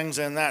certain things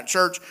in that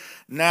church,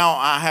 now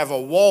I have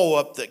a wall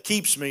up that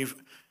keeps me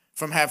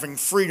from having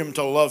freedom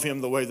to love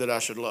him the way that I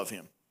should love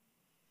him.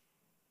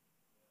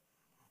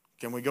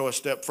 Can we go a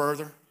step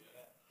further?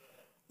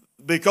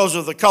 Because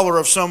of the color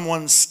of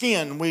someone's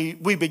skin, we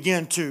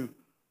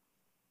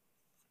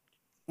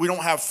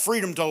don't have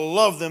freedom to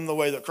love them the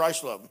way that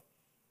Christ loved them.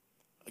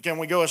 Can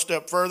we go a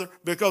step further?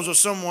 Because of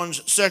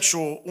someone's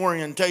sexual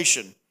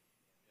orientation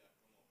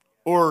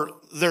or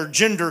their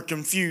gender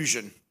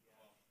confusion.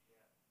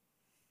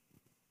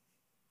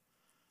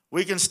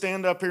 We can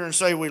stand up here and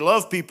say we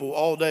love people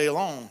all day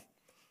long,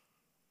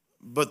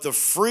 but the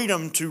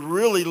freedom to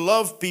really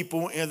love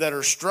people that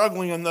are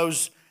struggling in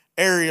those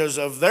areas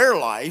of their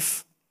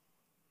life,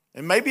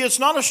 and maybe it's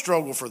not a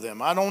struggle for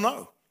them, I don't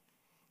know.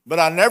 But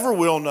I never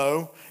will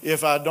know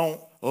if I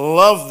don't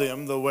love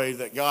them the way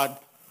that God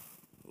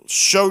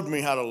showed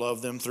me how to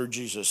love them through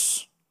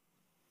Jesus.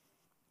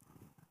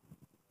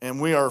 And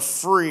we are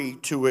free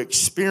to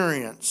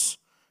experience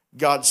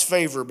God's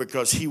favor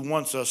because he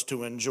wants us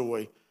to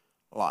enjoy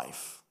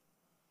life.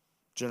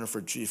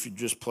 Jennifer, if you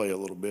just play a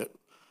little bit.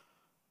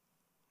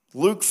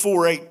 Luke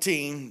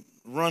 4:18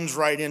 runs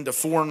right into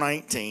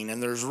 4:19,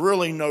 and there's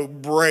really no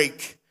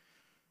break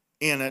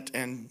in it.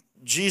 And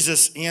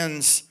Jesus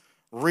ends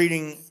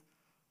reading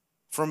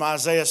from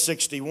Isaiah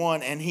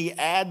 61, and he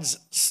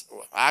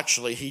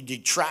he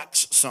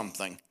detracts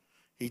something.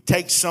 He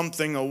takes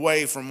something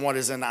away from what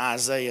is in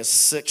Isaiah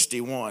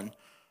 61,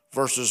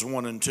 verses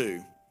 1 and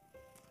 2. It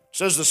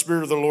says, "The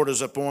Spirit of the Lord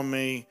is upon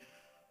me,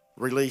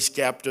 release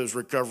captives,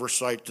 recover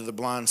sight to the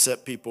blind,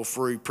 set people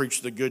free,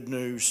 preach the good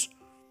news."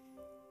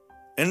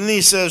 And then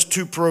he says,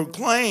 to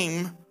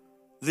proclaim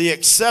the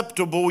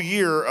acceptable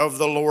year of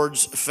the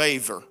Lord's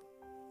favor.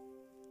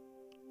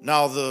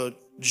 Now, the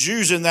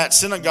Jews in that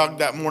synagogue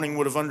that morning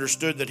would have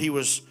understood that he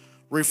was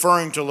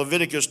referring to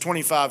Leviticus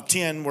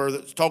 25:10, where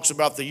it talks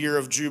about the year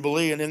of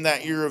Jubilee. And in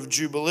that year of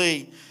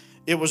Jubilee,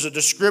 it was a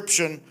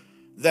description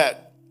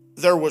that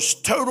there was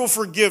total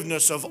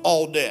forgiveness of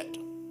all debt.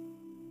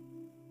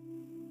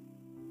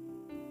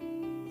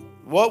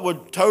 What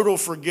would total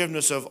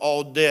forgiveness of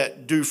all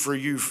debt do for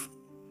you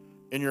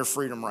in your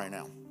freedom right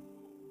now?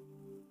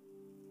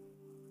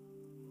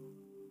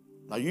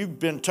 Now, you've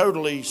been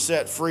totally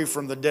set free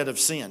from the debt of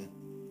sin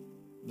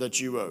that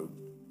you owed.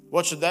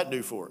 What should that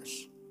do for us?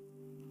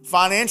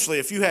 Financially,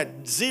 if you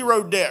had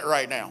zero debt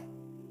right now,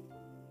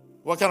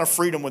 what kind of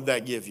freedom would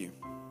that give you?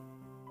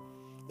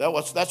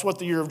 That's what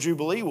the year of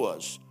Jubilee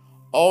was.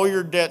 All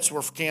your debts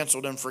were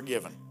canceled and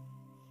forgiven.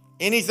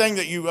 Anything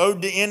that you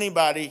owed to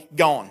anybody,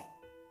 gone.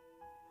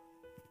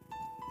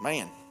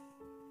 Man.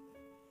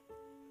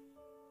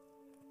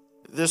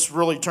 This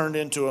really turned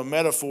into a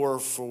metaphor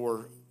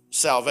for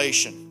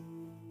salvation.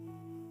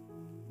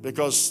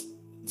 Because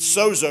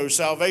sozo,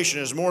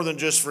 salvation, is more than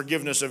just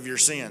forgiveness of your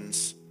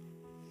sins.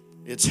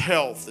 It's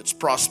health, it's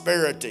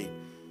prosperity.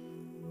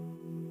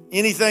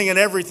 Anything and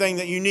everything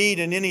that you need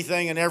in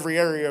anything in every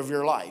area of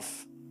your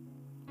life.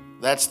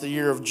 That's the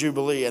year of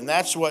Jubilee. And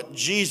that's what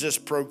Jesus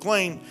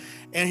proclaimed.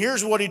 And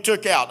here's what he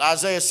took out.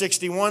 Isaiah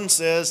 61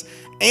 says,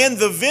 "And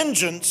the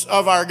vengeance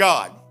of our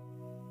God."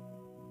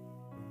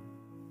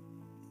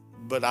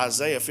 But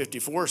Isaiah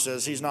 54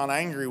 says he's not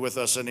angry with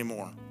us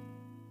anymore.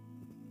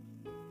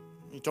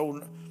 He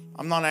told,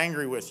 "I'm not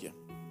angry with you.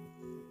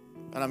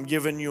 And I'm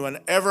giving you an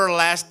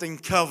everlasting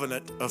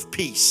covenant of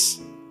peace."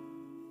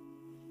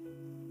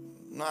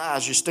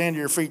 As you stand to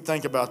your feet,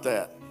 think about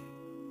that.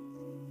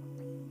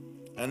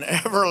 An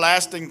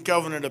everlasting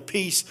covenant of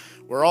peace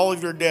where all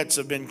of your debts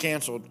have been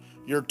canceled.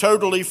 You're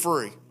totally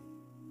free.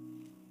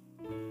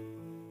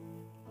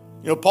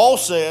 Paul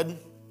said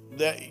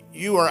that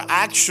you are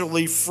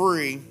actually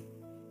free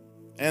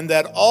and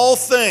that all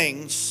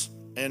things,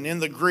 and in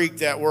the Greek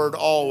that word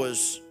all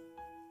is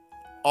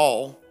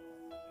all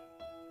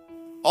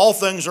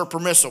things are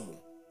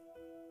permissible.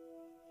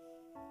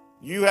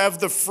 You have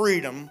the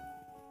freedom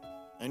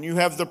and you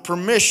have the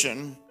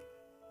permission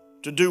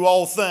to do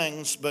all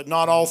things, but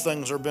not all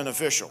things are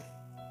beneficial.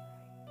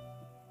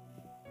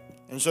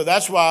 And so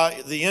that's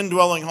why the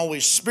indwelling Holy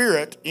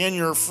Spirit in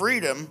your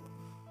freedom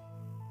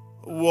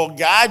will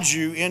guide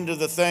you into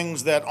the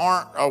things that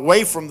aren't,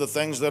 away from the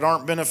things that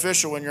aren't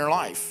beneficial in your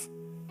life.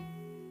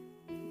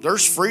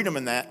 There's freedom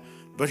in that,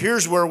 but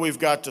here's where we've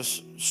got to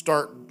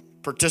start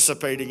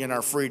participating in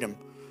our freedom.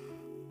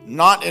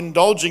 Not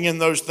indulging in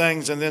those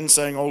things and then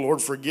saying, "Oh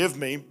Lord, forgive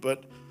me,"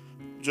 but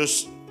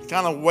just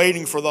kind of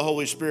waiting for the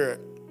Holy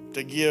Spirit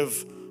to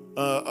give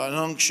an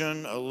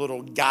unction, a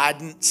little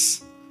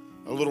guidance,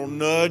 a little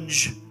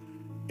nudge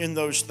in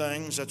those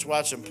things. That's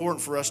why it's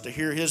important for us to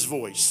hear His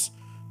voice,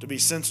 to be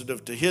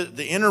sensitive to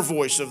the inner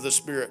voice of the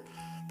Spirit,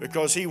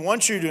 because He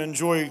wants you to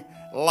enjoy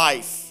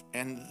life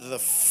and the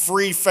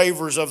free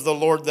favors of the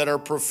Lord that are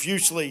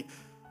profusely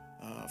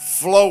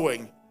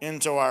flowing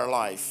into our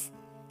life.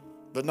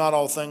 But not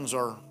all things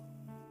are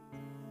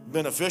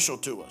beneficial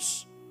to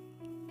us.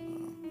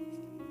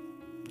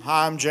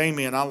 Hi, I'm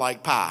Jamie and I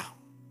like pie.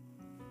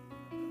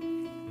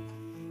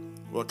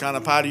 What kind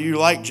of pie do you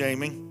like,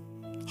 Jamie?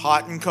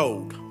 Hot and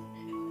cold.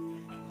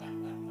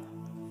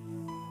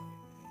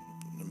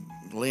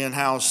 Lynn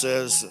House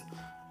says,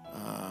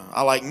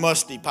 I like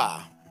musty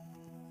pie.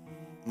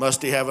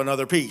 Musty have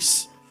another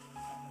piece.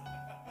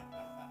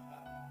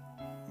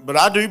 But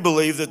I do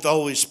believe that the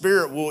Holy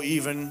Spirit will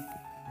even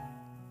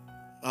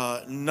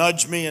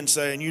nudge me and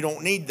say, and you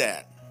don't need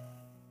that.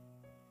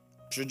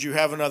 Should you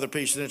have another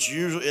piece? And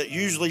it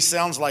usually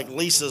sounds like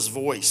Lisa's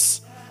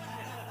voice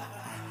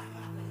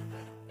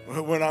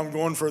when I'm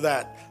going for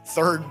that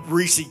third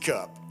Reese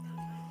cup.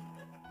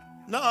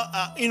 No,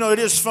 it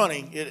is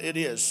funny. It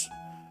is.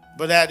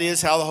 But that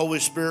is how the Holy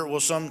Spirit will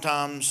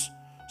sometimes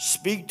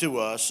speak to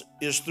us,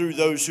 is through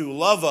those who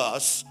love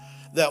us,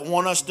 that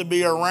want us to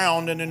be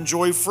around and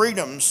enjoy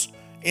freedoms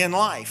in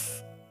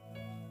life.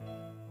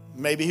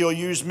 Maybe he'll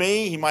use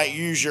me. He might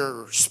use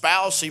your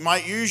spouse. He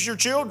might use your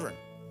children.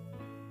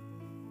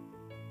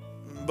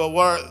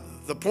 But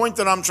the point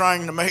that I'm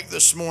trying to make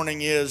this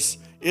morning is,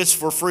 it's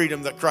for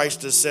freedom that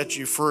Christ has set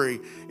you free.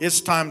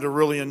 It's time to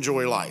really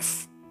enjoy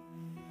life.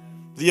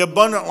 The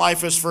abundant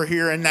life is for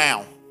here and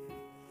now,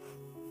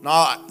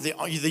 not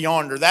the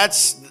yonder.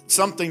 That's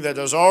something that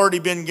has already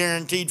been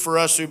guaranteed for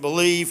us who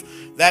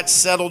believe. That's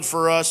settled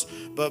for us.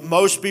 But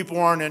most people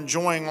aren't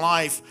enjoying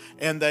life,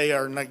 and they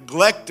are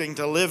neglecting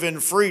to live in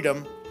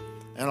freedom.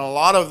 And a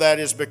lot of that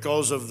is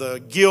because of the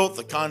guilt,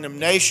 the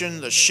condemnation,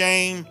 the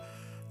shame,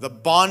 the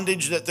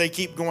bondage that they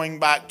keep going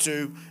back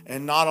to,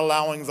 and not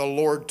allowing the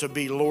Lord to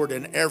be Lord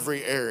in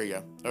every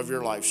area of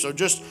your life. So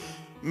just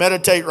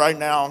meditate right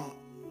now.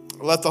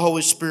 Let the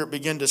Holy Spirit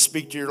begin to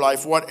speak to your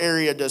life. What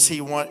area does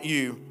He want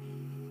you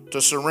to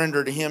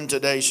surrender to Him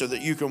today so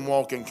that you can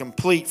walk in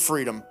complete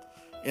freedom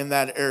in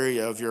that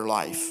area of your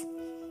life?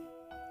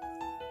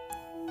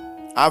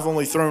 I've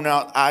only thrown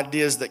out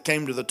ideas that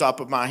came to the top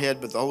of my head,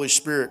 but the Holy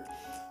Spirit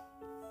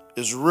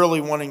is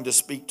really wanting to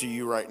speak to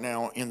you right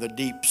now in the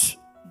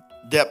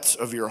depths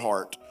of your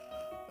heart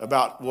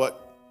about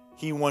what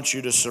He wants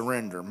you to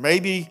surrender.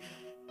 Maybe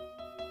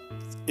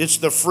it's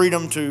the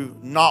freedom to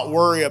not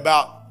worry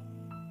about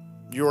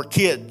your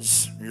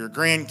kids, your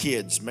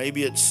grandkids.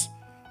 Maybe it's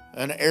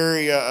an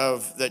area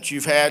that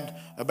you've had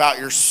about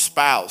your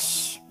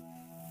spouse.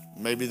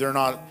 Maybe they're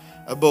not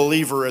a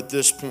believer at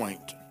this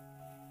point.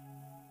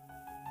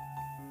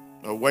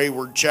 A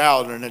wayward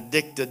child, an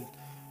addicted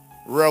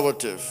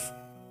relative.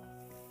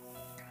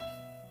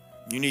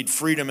 You need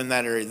freedom in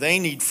that area. They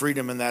need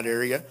freedom in that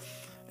area.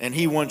 And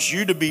He wants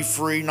you to be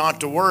free,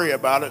 not to worry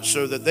about it,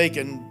 so that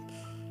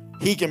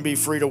He can be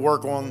free to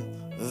work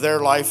on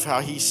their life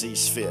how He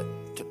sees fit.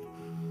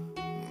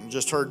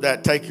 Just heard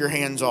that. Take your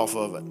hands off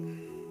of it.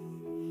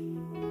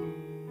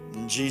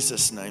 In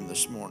Jesus' name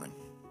this morning.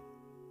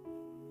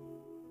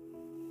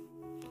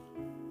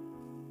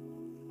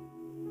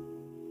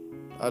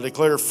 I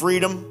declare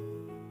freedom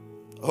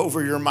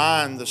over your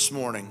mind this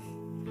morning.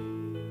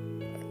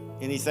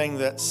 Anything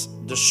that's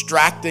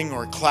distracting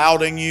or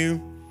clouding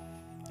you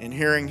in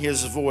hearing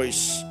His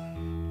voice,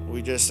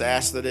 we just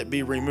ask that it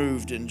be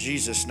removed in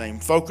Jesus'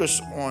 name.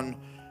 Focus on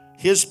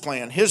His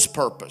plan, His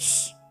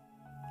purpose,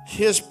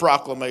 His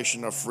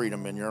proclamation of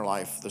freedom in your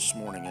life this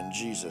morning in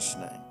Jesus'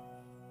 name.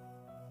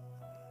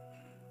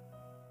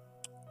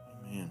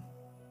 Amen.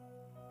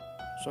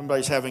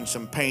 Somebody's having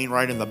some pain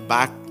right in the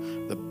back,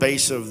 the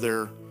base of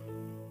their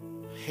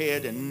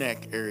head and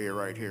neck area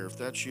right here. If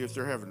that's you, if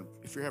you're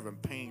having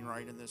pain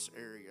right in this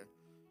area,